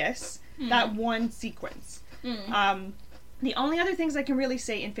hilarious, that one sequence. The only other things I can really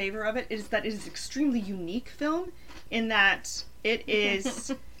say in favor of it is that it is an extremely unique film, in that it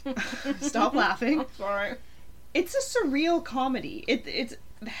is... Stop laughing. I'm sorry. It's a surreal comedy. It's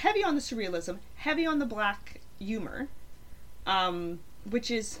heavy on the surrealism, heavy on the black humor, which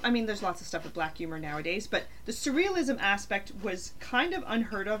is, I mean, there's lots of stuff with black humor nowadays, but the surrealism aspect was kind of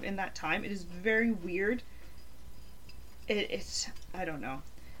unheard of in that time. It is very weird. It's, I don't know.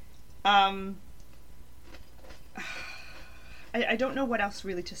 I don't know what else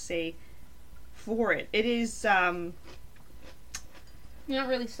really to say for it. It is, You're not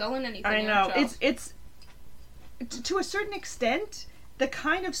really selling anything. I know. It's to a certain extent, the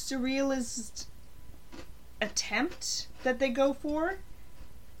kind of surrealist attempt that they go for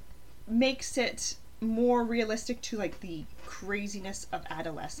makes it more realistic to, like, the craziness of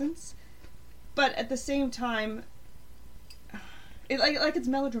adolescence. But at the same time, it's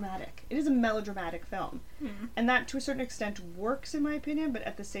melodramatic. It is a melodramatic film. And that, to a certain extent, works, in my opinion, but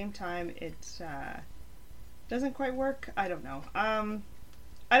at the same time, it doesn't quite work. I don't know. I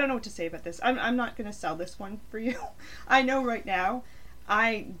don't know what to say about this. I'm not going to sell this one for you. I know right now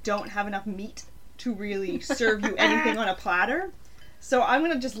I don't have enough meat to really serve you anything on a platter. So I'm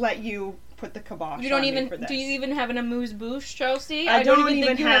going to just let you put the kibosh on me for this. Do you even have an amuse-bouche, Chelsea? I don't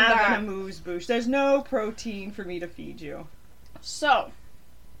even have an amuse-bouche. There's no protein for me to feed you. So,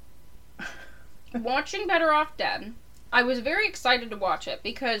 watching Better Off Dead, I was very excited to watch it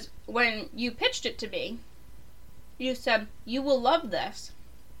because when you pitched it to me, you said, you will love this.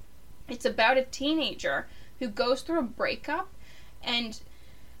 It's about a teenager who goes through a breakup, and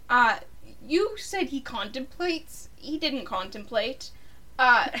you said he contemplates. He didn't contemplate.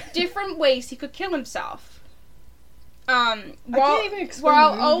 Different ways he could kill himself. I can't even explain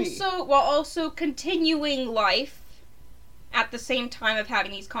the movie. While also continuing life at the same time of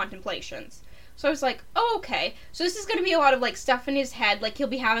having these contemplations. So I was like, oh, okay. So this is going to be a lot of, like, stuff in his head. Like, he'll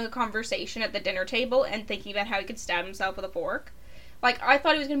be having a conversation at the dinner table and thinking about how he could stab himself with a fork. Like, I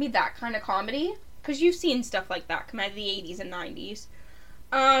thought it was going to be that kind of comedy. Because you've seen stuff like that come out of the 80s and 90s.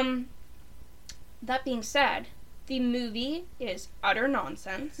 That being said, the movie is utter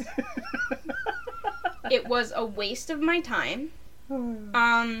nonsense. It was a waste of my time.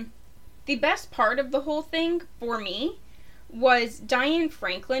 The best part of the whole thing, for me, was Diane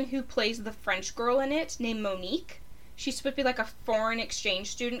Franklin, who plays the French girl in it, named Monique. She's supposed to be like a foreign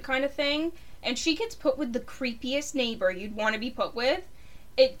exchange student kind of thing, and she gets put with the creepiest neighbor you'd want to be put with.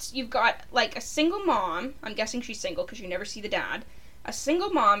 You've got, like, a single mom, I'm guessing she's single because you never see the dad, a single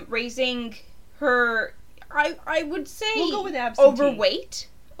mom raising her, I would say, we'll go with absentee.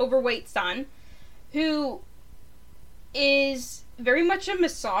 overweight son, who is very much a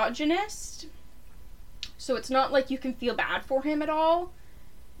misogynist. So it's not like you can feel bad for him at all,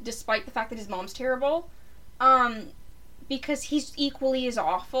 despite the fact that his mom's terrible, because he's equally as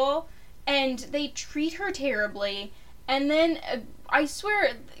awful, and they treat her terribly, and then, I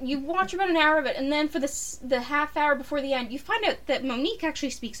swear, you watch about an hour of it, and then for the half hour before the end, you find out that Monique actually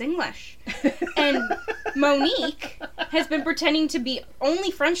speaks English. And Monique has been pretending to be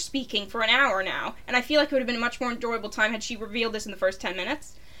only French-speaking for an hour now, and I feel like it would have been a much more enjoyable time had she revealed this in the first 10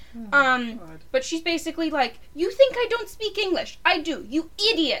 minutes. But she's basically like, you think I don't speak English? I do, you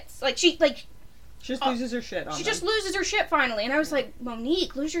idiots! She just loses her shit on She them. just loses her shit finally, and I was like,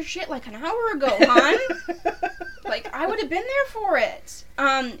 Monique, lose your shit like an hour ago, hon. Like, I would have been there for it.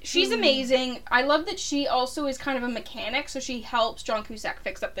 She's amazing. I love that she also is kind of a mechanic, so she helps John Cusack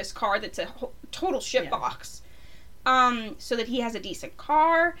fix up this car that's a total shitbox. So that he has a decent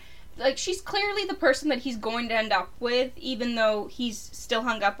car. like, she's clearly the person that he's going to end up with, even though he's still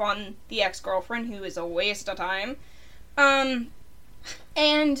hung up on the ex-girlfriend, who is a waste of time.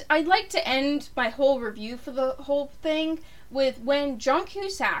 And I'd like to end my whole review for the whole thing with when John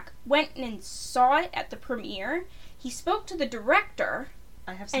Cusack went and saw it at the premiere, he spoke to the director,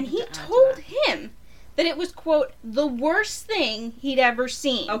 and he told him that it was, quote, the worst thing he'd ever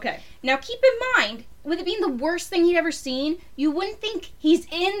seen. Okay. Now, keep in mind, with it being the worst thing he'd ever seen, you wouldn't think he's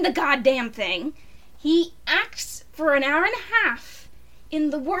in the goddamn thing. He acts for an hour and a half in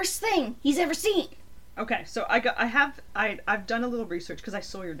the worst thing he's ever seen. Okay, so I've done a little research because I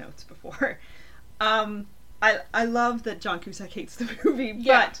saw your notes before. I love that John Cusack hates the movie,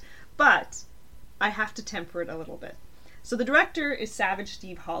 but I have to temper it a little bit. So the director is Savage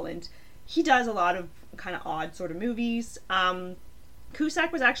Steve Holland. He does a lot of kind of odd sort of movies.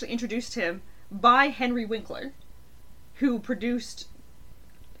 Cusack was actually introduced to him by Henry Winkler, who produced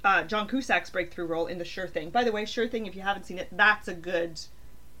John Cusack's breakthrough role in The Sure Thing. By the way, Sure Thing, if you haven't seen it, that's a good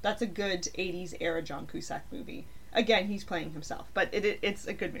 80s era John Cusack movie. Again, he's playing himself, but it's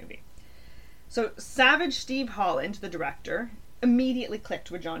a good movie. So Savage Steve Holland, the director, immediately clicked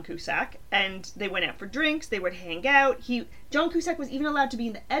with John Cusack, and they went out for drinks, they would hang out. John Cusack was even allowed to be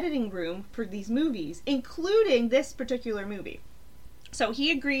in the editing room for these movies, including this particular movie. So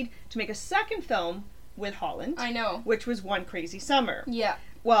he agreed to make a second film with Holland. I know. Which was One Crazy Summer. Yeah.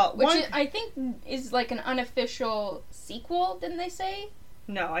 Well, I think is like an unofficial sequel, didn't they say?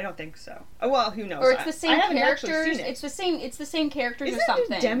 No, I don't think so. Oh, well, who knows? Or it's the same characters. It. It's the same characters Isn't or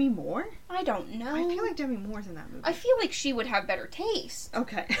something. It Demi Moore? I don't know. I feel like Demi Moore's in that movie. I feel like she would have better taste.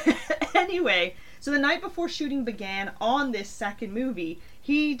 Okay. Anyway, so the night before shooting began on this second movie,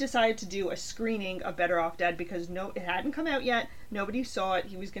 he decided to do a screening of Better Off Dead because it hadn't come out yet. Nobody saw it.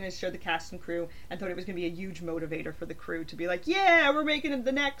 He was going to show the cast and crew and thought it was going to be a huge motivator for the crew to be like, yeah, we're making it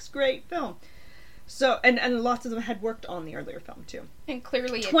the next great film. So, and lots of them had worked on the earlier film, too. And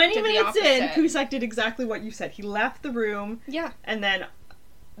clearly 20 minutes in, Cusack did exactly what you said. He left the room. Yeah. And then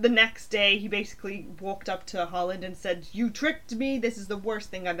the next day, he basically walked up to Holland and said, you tricked me. This is the worst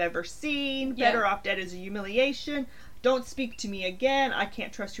thing I've ever seen. Yeah. Better Off Dead is a humiliation. Don't speak to me again. I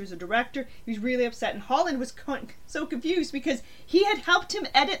can't trust you as a director. He was really upset. And Holland was so confused because he had helped him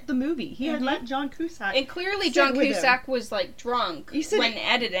edit the movie. He had let John Cusack. And clearly John Cusack was like drunk when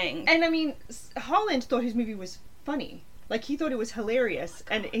editing. And I mean, Holland thought his movie was funny. Like, he thought it was hilarious.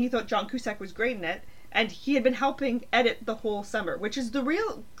 And he thought John Cusack was great in it. And he had been helping edit the whole summer, which is the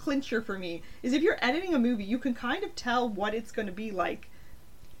real clincher for me, is if you're editing a movie, you can kind of tell what it's going to be like.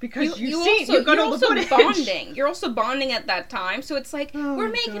 Because you've got all the footage. Bonding. You're also bonding at that time, so it's like, we're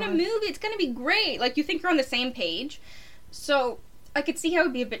making a movie, it's gonna be great. Like, you think you're on the same page. So, I could see how it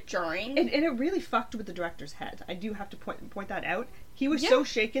would be a bit jarring. And it really fucked with the director's head. I do have to point that out. He was so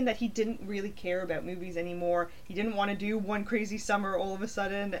shaken that he didn't really care about movies anymore. He didn't want to do One Crazy Summer all of a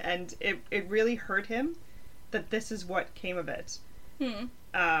sudden, and it really hurt him that this is what came of it.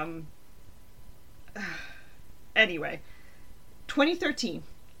 Anyway, 2013.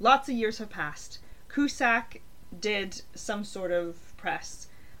 Lots of years have passed. Cusack did some sort of press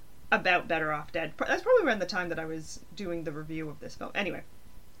about Better Off Dead. That's probably around the time that I was doing the review of this film. Anyway,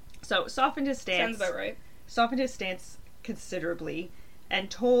 so softened his stance. Sounds about right. Softened his stance considerably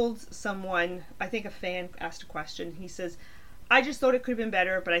and told someone, I think a fan asked a question. He says, I just thought it could have been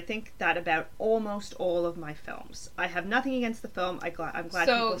better, but I think that about almost all of my films. I have nothing against the film. I'm glad people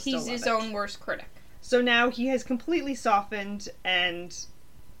still love it. So he's his own worst critic. So now he has completely softened and...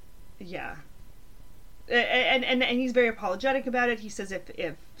 yeah. And he's very apologetic about it. He says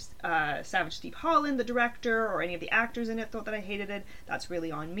if Savage Steve Holland, the director, or any of the actors in it thought that I hated it, that's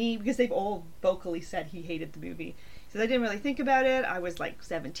really on me, because they've all vocally said he hated the movie. He says, I didn't really think about it. I was like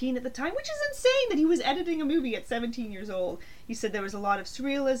 17 at the time, which is insane that he was editing a movie at 17 years old. He said there was a lot of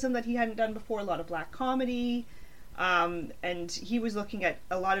surrealism that he hadn't done before, a lot of black comedy. And he was looking at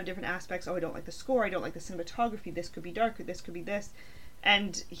a lot of different aspects. Oh, I don't like the score. I don't like the cinematography. This could be darker. This could be this.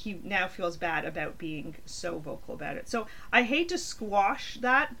 And he now feels bad about being so vocal about it. So I hate to squash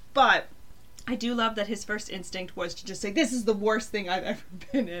that, but I do love that his first instinct was to just say, this is the worst thing I've ever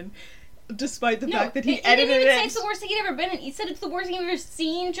been in. Despite the fact that he edited it. He didn't even say it's the worst thing he'd ever been in. He said it's the worst thing he'd ever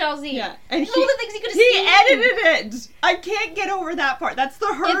seen, Chelsea. Yeah. And all the things he could have seen. He edited it! I can't get over that part. That's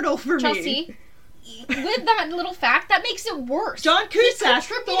the hurdle for Chelsea, me. With that little fact, that makes it worse. John Cusack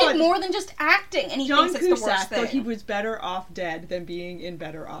contributed more than just acting, and he thinks it's the worst thing. John Cusack thought he was better off dead than being in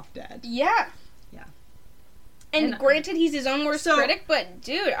Better Off Dead. Yeah. Yeah. And granted, he's his own worst critic, but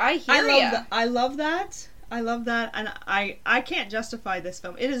dude, I hear you. I love that. I love that, and I can't justify this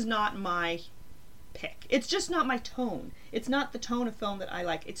film. It is not my pick. It's just not my tone. It's not the tone of film that I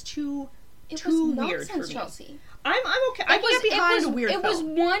like. It's too It too was weird for nonsense, me. Chelsea. I'm okay. I can get behind a weird film. It was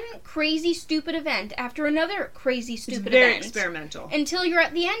one crazy, stupid event after another crazy, stupid It's very event. experimental. Until you're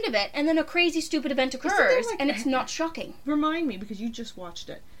at the end of it, and then a crazy, stupid event there, occurs, like, and it's not shocking. Remind me, because you just watched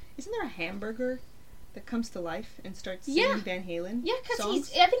it. Isn't there a hamburger that comes to life and starts singing Yeah. Van Halen? Yeah, because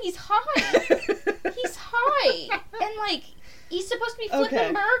songs? I think he's high. He's high. And, like, he's supposed to be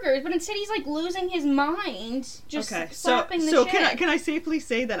flipping burgers, but instead he's, like, losing his mind, just slapping the so shit. can I safely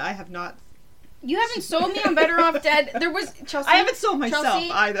say that I have not... You haven't sold me on Better Off Dead. There was, Chelsea... I haven't sold myself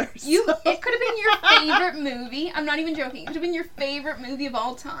Chelsea, either. It could have been your favorite movie. I'm not even joking. It could have been your favorite movie of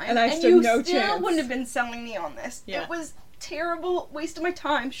all time. And I stood you no still chance. wouldn't have been selling me on this. Yeah. It was terrible waste of my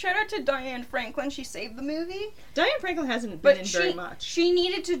time. Shout out to Diane Franklin. She saved the movie. Diane Franklin hasn't been in very much. She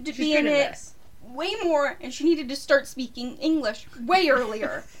needed to She's be in good at it this. way more, and she needed to start speaking English way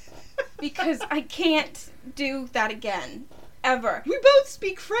earlier. Because I can't do that again. Ever. We both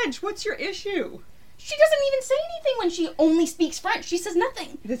speak French. What's your issue? She doesn't even say anything when she only speaks French. She says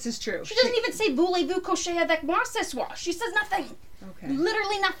nothing. This is true. She doesn't even say voulez-vous coucher avec moi ce soir. She says nothing. Okay.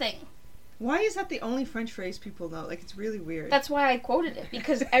 Literally nothing. Why is that the only French phrase people know? Like, it's really weird. That's why I quoted it,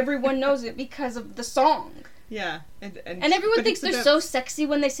 because everyone knows it because of the song. Yeah. And but everyone thinks it's they're about- so sexy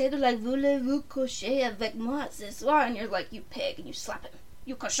when they say they're like, voulez-vous coucher avec moi ce soir? And you're like, you pig, and you slap him.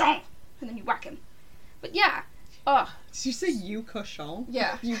 You cochon! And then you whack him. But yeah. Ugh. Did you say you cochon?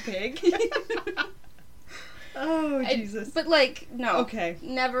 Yeah. You pig? Oh, Jesus. But like, no. Okay.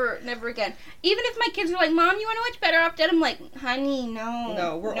 Never again. Even if my kids were like, Mom, you want to watch Better Off Dead? I'm like, honey, no.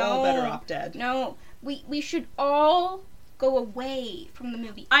 No, we're all better off dead. No. We should all go away from the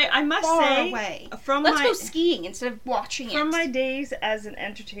movie. I must Far say, away. from Let's my... go skiing instead of watching it. From my days as an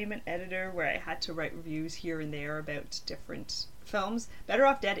entertainment editor where I had to write reviews here and there about different films, Better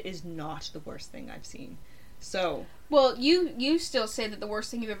Off Dead is not the worst thing I've seen. So... Well, you still say that the worst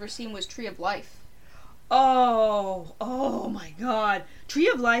thing you've ever seen was Tree of Life. Oh my God. Tree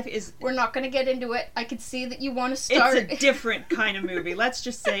of Life is... We're not going to get into it. I could see that you want to start. It's a different kind of movie. Let's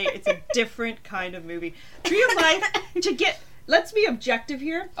just say it's a different kind of movie. Tree of Life, let's be objective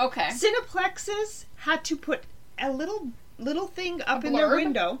here. Okay. Cineplexes had to put a little thing up in their blurb?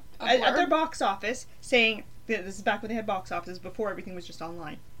 window A at blurb? their box office saying, this is back when they had box offices, before everything was just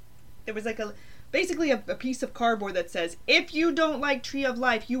online. There was like basically a piece of cardboard that says, if you don't like Tree of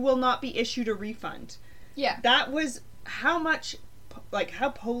Life, you will not be issued a refund. Yeah. That was how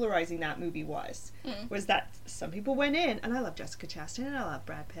polarizing that movie was. Was that some people went in, and I love Jessica Chastain and I love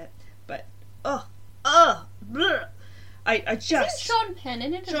Brad Pitt, but bleh. I just... Isn't Sean Penn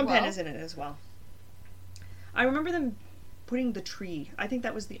in it as well? Sean Penn is in it as well. I remember them putting the tree. I think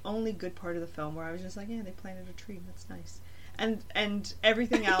that was the only good part of the film where I was just like, yeah, they planted a tree. That's nice. And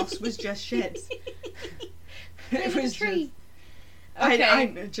everything else was just shit. It was a tree. Just, Okay.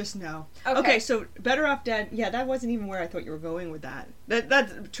 I just know. Okay, so Better Off Dead. Yeah, that wasn't even where I thought you were going with that.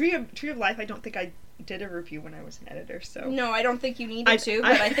 That Tree of Life. I don't think I did a review when I was an editor. So No, I don't think you needed to.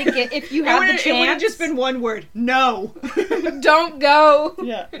 But I think if you had the chance, it would have just been one word. No. Don't go.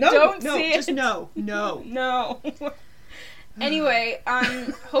 Yeah. No. Don't no. see Just it. no. No. No. Anyway,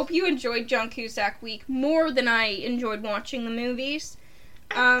 hope you enjoyed John Cusack week more than I enjoyed watching the movies.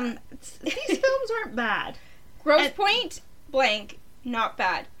 These films aren't bad. Gross Point, blank, not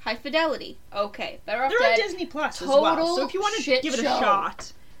bad. High Fidelity, okay. Better Off They're on Dead. Disney Plus as Total well. So if you want to shit give it a show.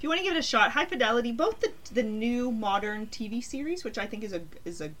 shot, High Fidelity, both the new modern TV series, which I think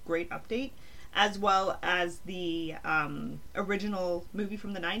is a great update, as well as the original movie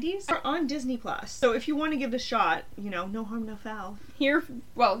from the 90s, are on Disney Plus. So if you want to give it a shot, no harm, no foul.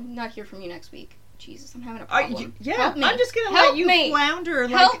 Not hear from you next week. Jesus, I'm having a problem. Yeah, Help me. I'm just gonna Help let you me. flounder.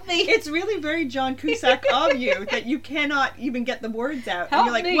 Help me. It's really very John Cusack of you that you cannot even get the words out. Help and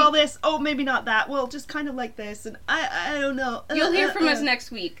you're like, me. well, this, maybe not that. Well, just kind of like this, and I don't know. You'll hear from us next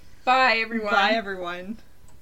week. Bye, everyone. Bye, everyone.